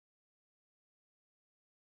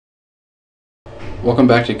Welcome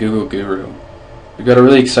back to Google Guru. We've got a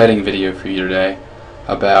really exciting video for you today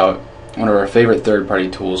about one of our favorite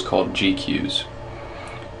third-party tools called GQueues.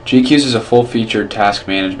 GQueues is a full-featured task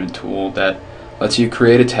management tool that lets you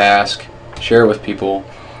create a task, share it with people,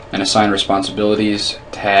 and assign responsibilities,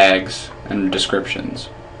 tags, and descriptions.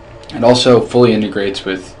 It also fully integrates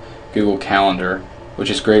with Google Calendar,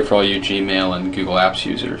 which is great for all you Gmail and Google Apps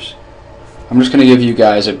users. I'm just going to give you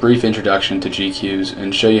guys a brief introduction to GQueues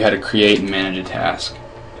and show you how to create and manage a task.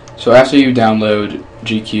 So after you download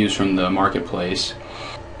GQueues from the marketplace,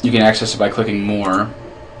 you can access it by clicking More,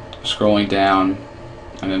 scrolling down,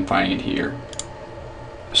 and then finding it here.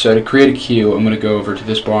 So to create a queue, I'm going to go over to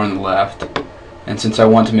this bar on the left, and since I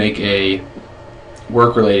want to make a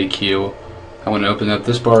work-related queue, I want to open up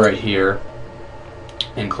this bar right here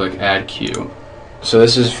and click Add Queue. So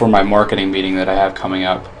this is for my marketing meeting that I have coming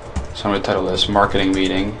up. So I'm going to title this Marketing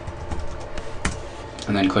Meeting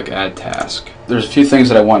and then click Add Task. There's a few things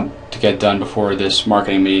that I want to get done before this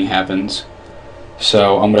marketing meeting happens,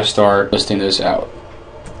 so I'm going to start listing those out.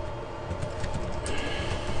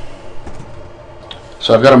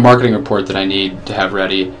 So I've got a marketing report that I need to have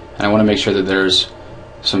ready, and I want to make sure that there's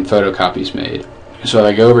some photocopies made. So if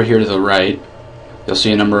I go over here to the right, you'll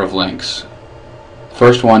see a number of links.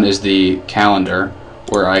 First one is the calendar,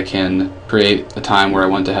 where I can create a time where I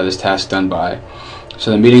want to have this task done by.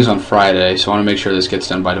 So the meeting's on Friday, so I want to make sure this gets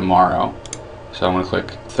done by tomorrow. So I'm going to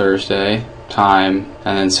click Thursday, time,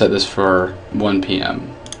 and then set this for 1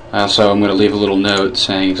 p.m. I'm going to leave a little note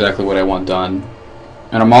saying exactly what I want done.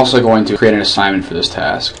 And I'm also going to create an assignment for this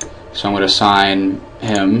task. So I'm going to assign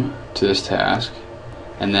him to this task,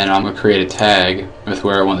 and then I'm going to create a tag with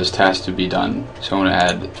where I want this task to be done. So I'm going to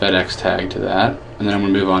add FedEx tag to that, and then I'm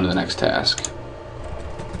going to move on to the next task.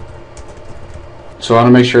 So I want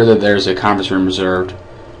to make sure that there's a conference room reserved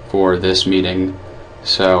for this meeting.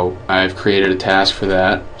 So I've created a task for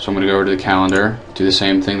that. So I'm going to go over to the calendar, do the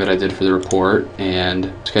same thing that I did for the report,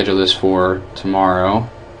 and schedule this for tomorrow.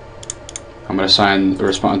 I'm going to assign the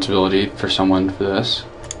responsibility for someone for this.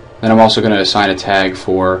 Then I'm also going to assign a tag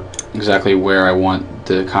for exactly where I want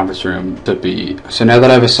the conference room to be. So now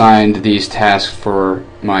that I've assigned these tasks for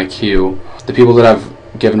my queue, the people that I've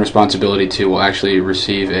given responsibility to will actually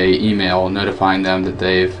receive an email notifying them that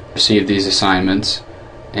they've received these assignments,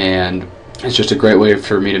 and it's just a great way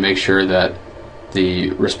for me to make sure that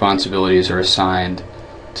the responsibilities are assigned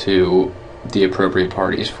to the appropriate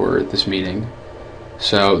parties for this meeting.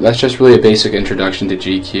 So that's just really a basic introduction to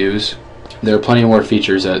GQueues. There are plenty more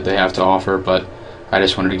features that they have to offer, but I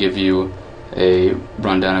just wanted to give you a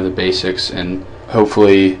rundown of the basics, and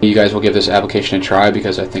hopefully you guys will give this application a try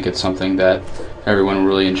because I think it's something that everyone will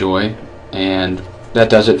really enjoy. And that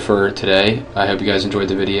does it for today. I hope you guys enjoyed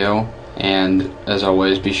the video, and as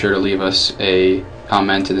always, be sure to leave us a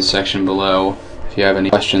comment in the section below if you have any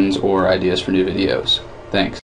questions or ideas for new videos. Thanks.